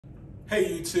Hey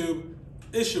YouTube,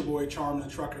 it's your boy Charm the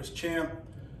Trucker's Champ.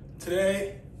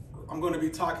 Today I'm going to be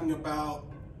talking about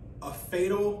a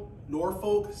fatal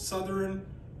Norfolk Southern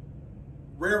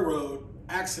railroad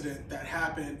accident that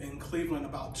happened in Cleveland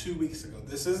about 2 weeks ago.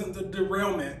 This isn't the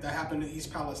derailment that happened in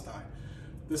East Palestine.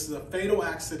 This is a fatal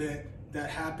accident that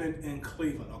happened in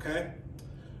Cleveland, okay?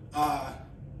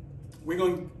 We're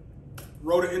going to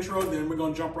roll the intro, then we're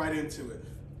going to jump right into it.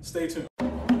 Stay tuned.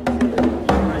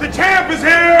 The champ is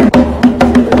here!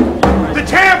 The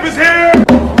champ is here!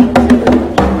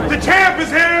 The champ is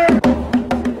here!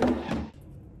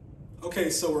 Okay,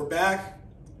 so we're back.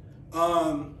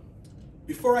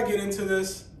 Before I get into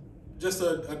this, just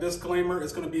a disclaimer.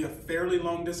 It's going to be a fairly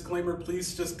long disclaimer.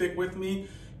 Please just stick with me.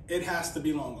 It has to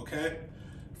be long, okay?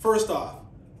 First off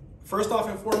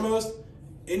and foremost,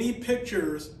 any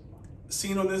pictures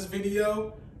seen on this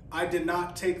video, I did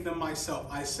not take them myself.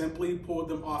 I simply pulled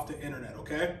them off the internet,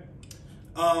 okay?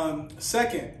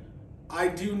 Second, I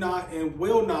do not and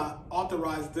will not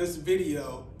authorize this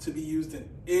video to be used in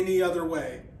any other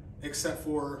way except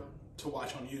for to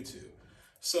watch on YouTube.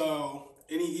 So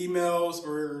any emails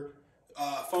or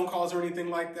phone calls or anything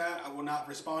like that, I will not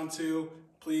respond to.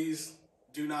 Please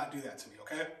do not do that to me,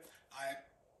 okay?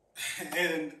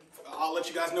 And I'll let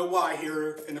you guys know why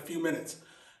here in a few minutes.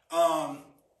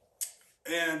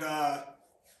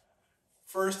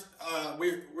 First,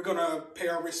 we're gonna pay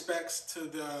our respects to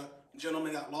the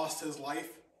gentleman that lost his life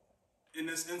in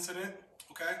this incident,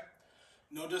 okay?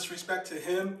 No disrespect to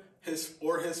him, his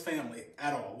family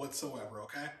at all whatsoever,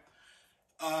 okay?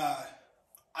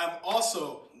 I'm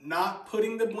also not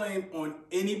putting the blame on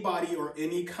anybody or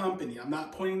any company. I'm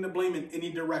not pointing the blame in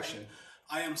any direction.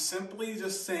 I am simply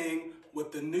just saying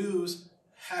what the news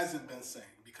hasn't been saying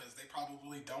because they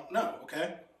probably don't know,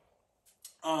 okay?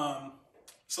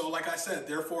 So like I said,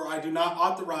 therefore I do not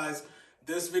authorize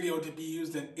this video to be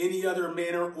used in any other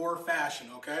manner or fashion,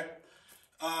 okay?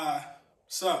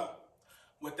 So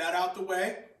with that out the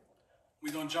way,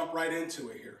 we're gonna jump right into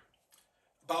it here.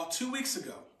 About 2 weeks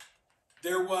ago,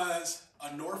 there was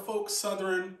a Norfolk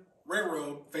Southern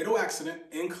railroad fatal accident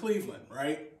in Cleveland,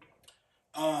 right?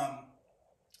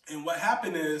 And what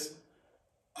happened is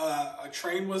a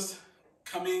train was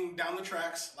coming down the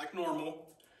tracks like normal,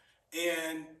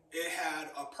 and it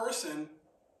had a person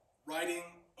riding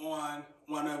on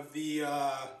one of the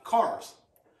cars.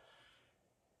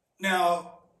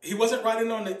 Now, he wasn't riding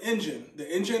on the engine.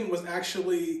 The engine was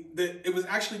actually, it was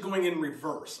actually going in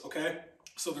reverse, okay?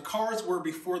 So the cars were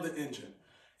before the engine.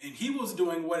 And he was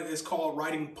doing what is called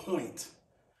riding point.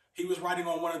 He was riding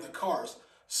on one of the cars.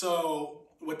 So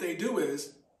what they do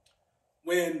is,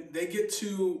 when they get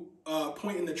to a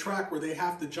point in the track where they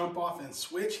have to jump off and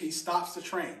switch, he stops the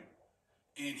train.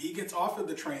 And he gets off of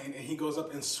the train and he goes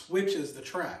up and switches the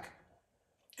track.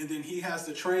 And then he has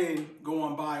the train go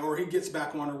on by, or he gets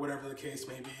back on, or whatever the case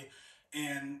may be,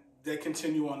 and they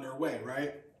continue on their way,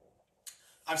 right?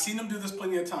 I've seen them do this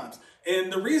plenty of times.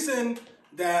 And the reason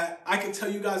that I can tell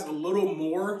you guys a little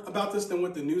more about this than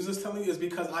what the news is telling you is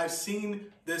because I've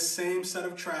seen this same set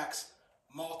of tracks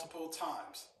multiple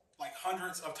times, like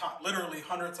hundreds of times, literally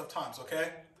hundreds of times,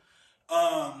 okay?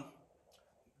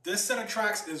 This set of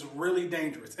tracks is really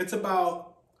dangerous. It's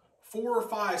about 4 or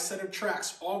 5 set of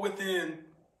tracks all within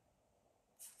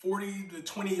 40 to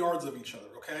 20 yards of each other,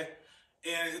 okay?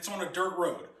 And it's on a dirt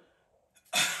road.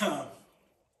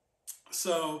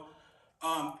 So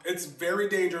it's very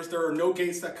dangerous. There are no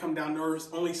gates that come down. There's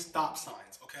only stop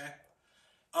signs, okay?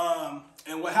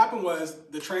 And what happened was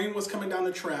the train was coming down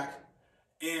the track,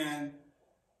 and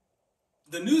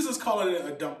the news is calling it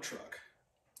a dump truck,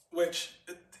 which,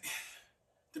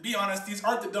 to be honest, these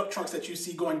aren't the dump trucks that you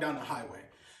see going down the highway.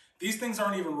 These things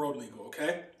aren't even road legal,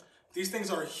 okay? These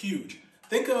things are huge.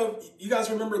 Think of, you guys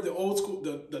remember the old school,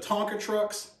 the Tonka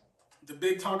trucks, the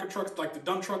big Tonka trucks, like the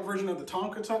dump truck version of the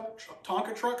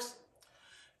Tonka trucks?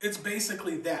 It's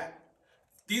basically that.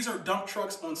 These are dump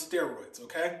trucks on steroids,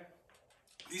 okay?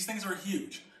 These things are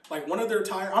huge. Like one of their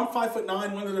tires, I'm 5'9",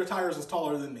 one of their tires is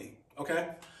taller than me, okay?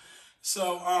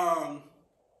 So,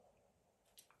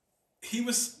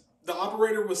 the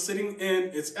operator was sitting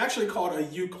in, it's actually called a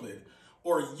Euclid,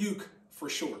 or Uke for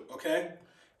short, okay?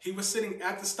 He was sitting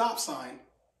at the stop sign,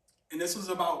 and this was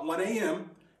about 1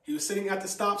 a.m. He was sitting at the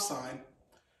stop sign,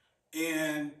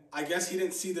 and I guess he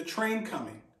didn't see the train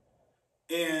coming.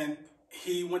 And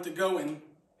he went to go and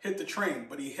hit the train,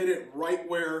 but he hit it right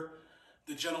where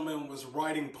the gentleman was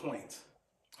riding point,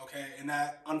 okay? And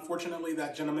that, unfortunately,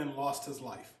 that gentleman lost his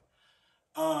life.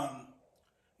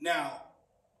 Now,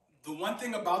 the one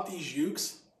thing about these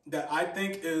Ukes that I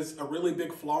think is a really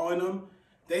big flaw in them,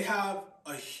 they have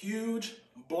a huge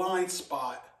blind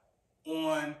spot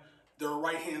on their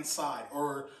right-hand side,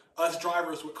 or us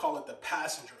drivers would call it the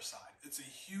passenger side. It's a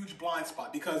huge blind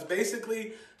spot because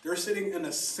basically they're sitting in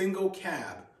a single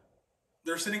cab.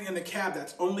 They're sitting in the cab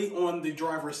that's only on the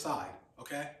driver's side,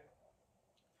 okay?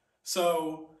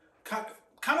 So kind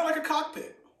of like a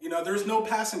cockpit. You know, there's no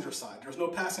passenger side. There's no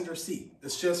passenger seat.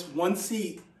 It's just one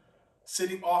seat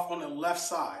sitting off on the left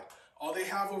side. All they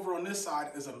have over on this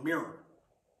side is a mirror,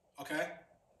 okay?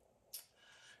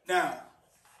 Now,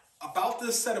 about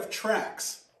this set of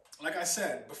tracks, like I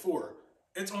said before,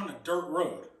 it's on a dirt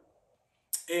road.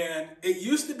 And it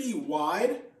used to be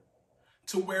wide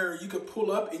to where you could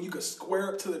pull up and you could square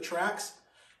up to the tracks.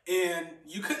 And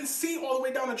you couldn't see all the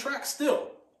way down the track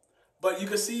still, but you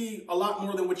could see a lot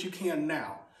more than what you can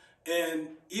now. And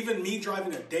even me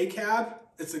driving a day cab,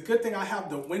 it's a good thing I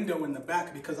have the window in the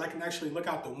back because I can actually look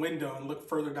out the window and look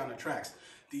further down the tracks.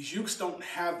 These ukes don't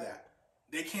have that.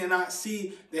 They cannot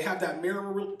see. They have that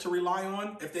mirror to rely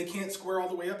on. If they can't square all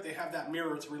the way up, they have that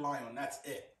mirror to rely on. That's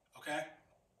it, okay?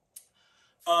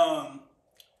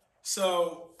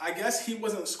 So I guess he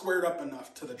wasn't squared up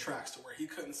enough to the tracks to where he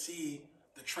couldn't see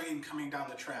the train coming down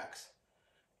the tracks.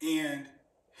 And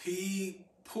he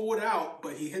pulled out,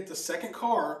 but he hit the second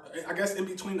car, I guess in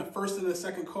between the first and the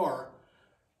second car,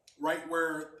 right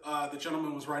where the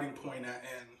gentleman was riding point at,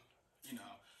 and, you know,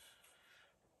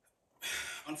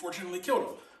 unfortunately killed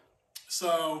him.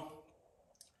 So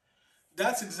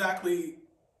that's exactly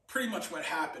pretty much what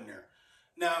happened there.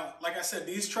 Now, like I said,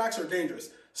 these tracks are dangerous.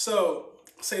 So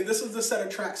say this is the set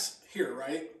of tracks here,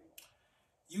 right?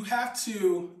 You have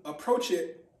to approach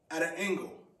it at an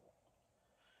angle.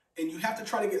 And you have to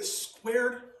try to get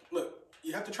squared. Look,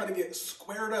 you have to try to get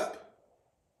squared up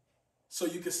so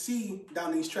you can see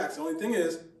down these tracks. The only thing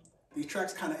is, these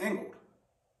tracks kind of angled.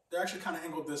 They're actually kind of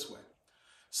angled this way.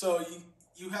 So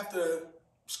you have to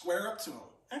square up to them.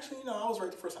 Actually, you know, I was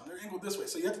right the first time. They're angled this way.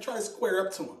 So you have to try to square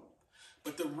up to them.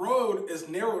 But the road is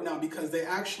narrow now because they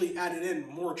actually added in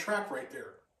more track right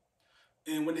there.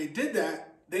 And when they did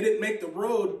that, they didn't make the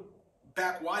road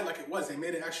back wide like it was. They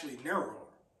made it actually narrower.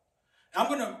 I'm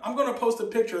gonna post a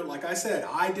picture. Like I said,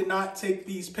 I did not take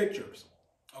these pictures.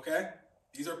 Okay?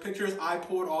 These are pictures I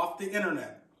pulled off the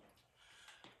internet.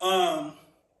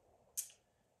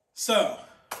 So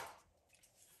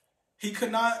he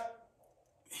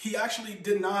actually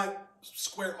did not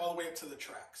square all the way up to the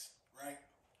tracks, right?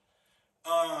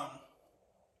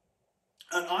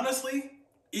 And honestly,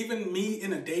 even me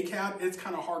in a day cab, it's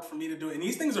kind of hard for me to do it. And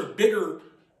these things are bigger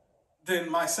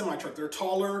than my semi-truck. They're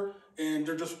taller and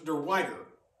they're wider.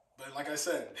 But like I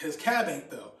said, his cab ain't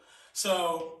though.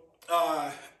 So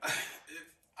I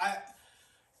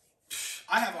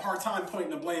have a hard time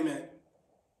pointing the blame at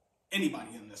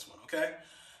anybody in this one, okay?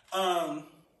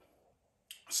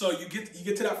 So you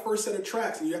get to that first set of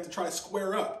tracks and you have to try to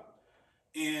square up.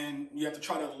 And you have to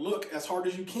try to look as hard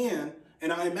as you can.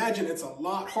 And I imagine it's a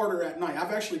lot harder at night.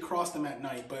 I've actually crossed them at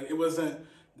night, but it wasn't,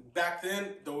 back then,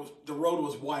 the road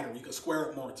was wider. You could square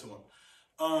up more to them.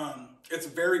 It's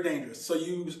very dangerous. So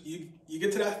you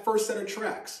get to that first set of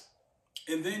tracks,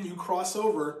 and then you cross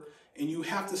over, and you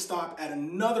have to stop at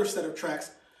another set of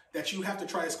tracks that you have to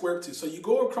try to square up to. So you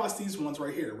go across these ones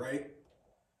right here, right?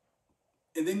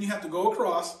 And then you have to go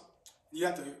across. You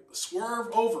have to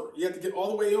swerve over. You have to get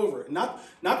all the way over. Not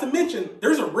to mention,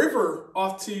 there's a river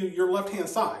off to your left-hand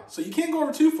side. So you can't go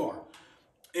over too far.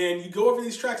 And you go over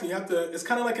these tracks and you have to, it's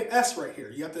kind of like an S right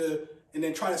here. You have to, and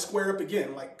then try to square up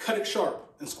again, like cut it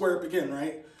sharp and square up again,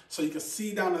 right? So you can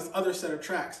see down this other set of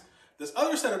tracks. This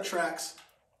other set of tracks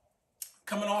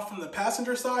coming off from the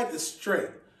passenger side is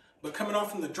straight. But coming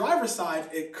off from the driver's side,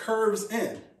 it curves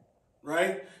in,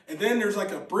 right? And then there's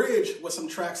like a bridge with some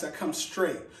tracks that come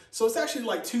straight. So it's actually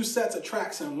like two sets of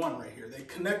tracks in one right here. They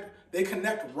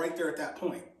connect right there at that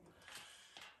point.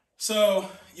 So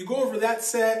you go over that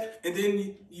set, and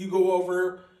then you go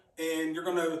over, and you're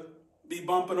gonna be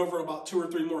bumping over about 2 or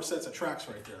 3 more sets of tracks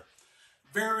right there.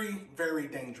 Very, very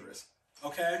dangerous,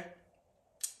 okay?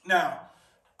 Now,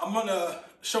 I'm gonna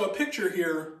show a picture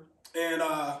here, and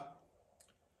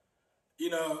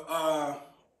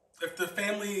if the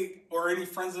family or any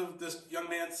friends of this young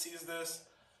man sees this,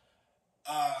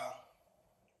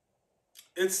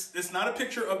 it's not a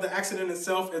picture of the accident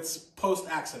itself, it's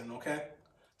post-accident, okay?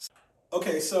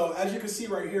 Okay, so as you can see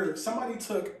right here, somebody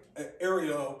took an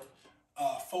aerial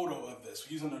photo of this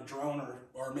using a drone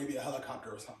or maybe a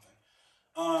helicopter or something.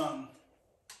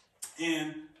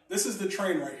 And this is the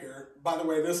train right here. By the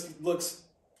way, this looks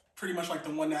pretty much like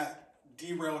the one that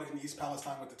derailed in East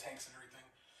Palestine with the tanks and everything.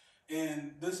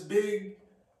 And this big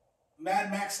Mad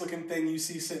Max looking thing you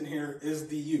see sitting here is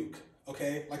the uke,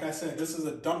 okay? Like I said, this is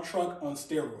a dump truck on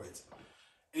steroids.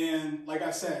 And like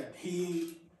I said,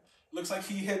 he looks like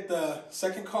he hit the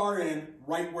second car in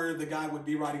right where the guy would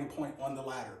be riding point on the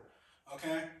ladder.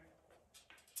 Okay.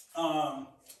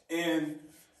 And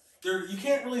there, you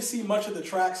can't really see much of the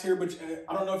tracks here, but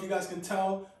I don't know if you guys can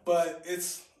tell, but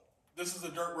this is a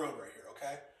dirt road right here.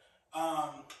 Okay.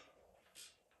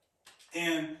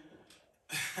 And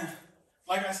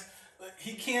like I said,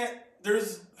 he can't,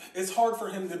 it's hard for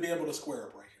him to be able to square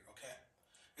up right here. Okay.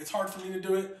 It's hard for me to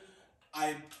do it.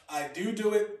 I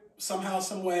do it somehow,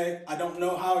 some way. I don't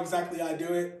know how exactly I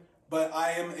do it, but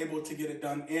I am able to get it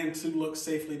done and to look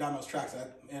safely down those tracks.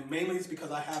 And mainly it's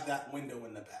because I have that window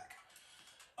in the back.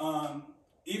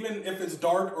 Even if it's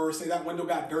dark or say that window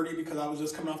got dirty because I was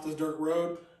just coming off this dirt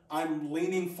road, I'm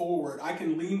leaning forward. I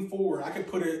can lean forward. I could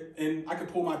put it in, I could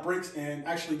pull my brakes and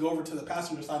actually go over to the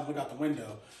passenger side and look out the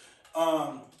window.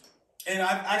 And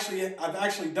I've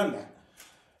actually done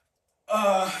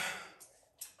that.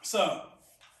 So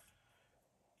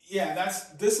yeah,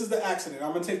 this is the accident.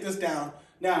 I'm gonna take this down.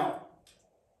 Now,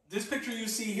 this picture you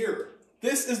see here,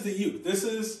 this is the youth. This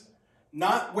is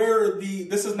not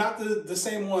the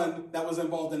same one that was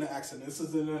involved in the accident. This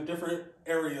is in a different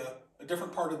area, a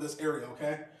different part of this area,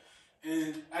 okay?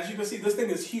 And as you can see, this thing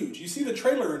is huge. You see the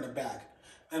trailer in the back.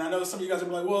 And I know some of you guys are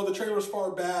like, well, the trailer's far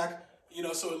back, you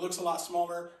know, so it looks a lot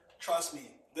smaller. Trust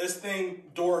me, this thing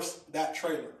dwarfs that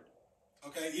trailer,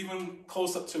 okay? Even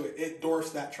close up to it, it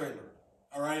dwarfs that trailer,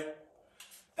 all right?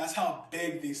 That's how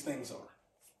big these things are.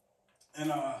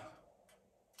 And,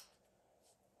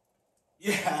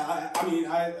 yeah, I mean,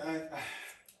 I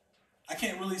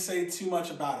can't really say too much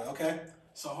about it, okay?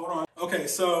 So hold on. Okay,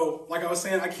 so like I was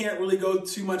saying, I can't really go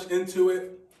too much into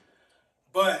it,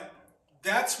 but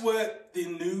that's what the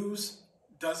news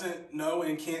doesn't know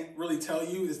and can't really tell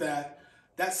you, is that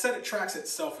set of tracks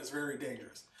itself is very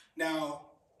dangerous. Now,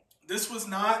 this was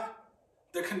not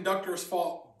the conductor's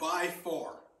fault by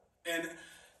far. And,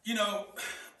 you know,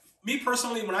 me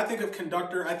personally, when I think of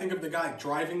conductor, I think of the guy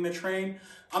driving the train.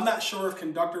 I'm not sure if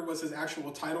conductor was his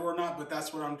actual title or not, but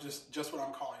that's what I'm just what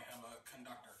I'm calling him, a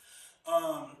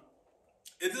conductor.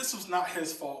 This was not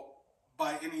his fault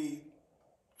by any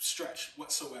stretch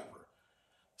whatsoever.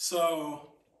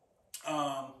 So,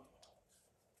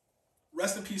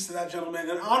 rest in peace to that gentleman.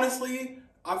 And honestly,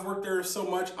 I've worked there so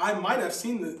much, I might have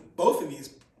seen both of these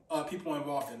people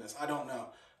involved in this. I don't know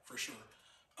for sure.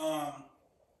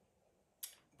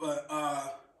 But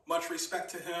much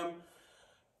respect to him.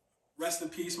 Rest in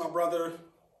peace, my brother.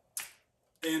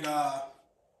 And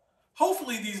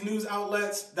hopefully these news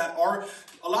outlets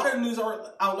a lot of news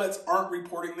outlets aren't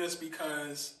reporting this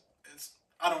because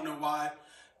I don't know why.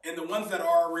 And the ones that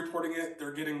are reporting it,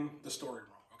 they're getting the story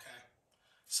wrong, okay?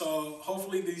 So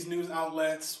hopefully these news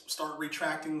outlets start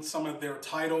retracting some of their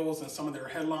titles and some of their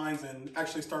headlines and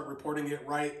actually start reporting it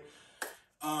right.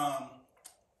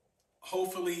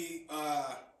 Hopefully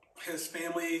his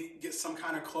family gets some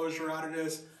kind of closure out of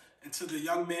this. And to the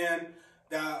young man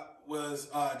that was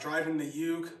driving the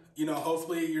Uke, you know,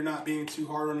 hopefully you're not being too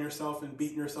hard on yourself and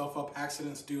beating yourself up.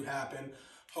 Accidents do happen.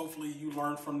 Hopefully you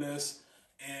learn from this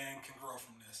and can grow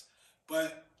from this.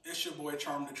 But it's your boy,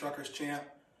 Charm the Truckers Champ.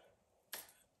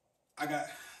 I got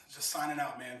just signing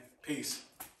out, man. Peace.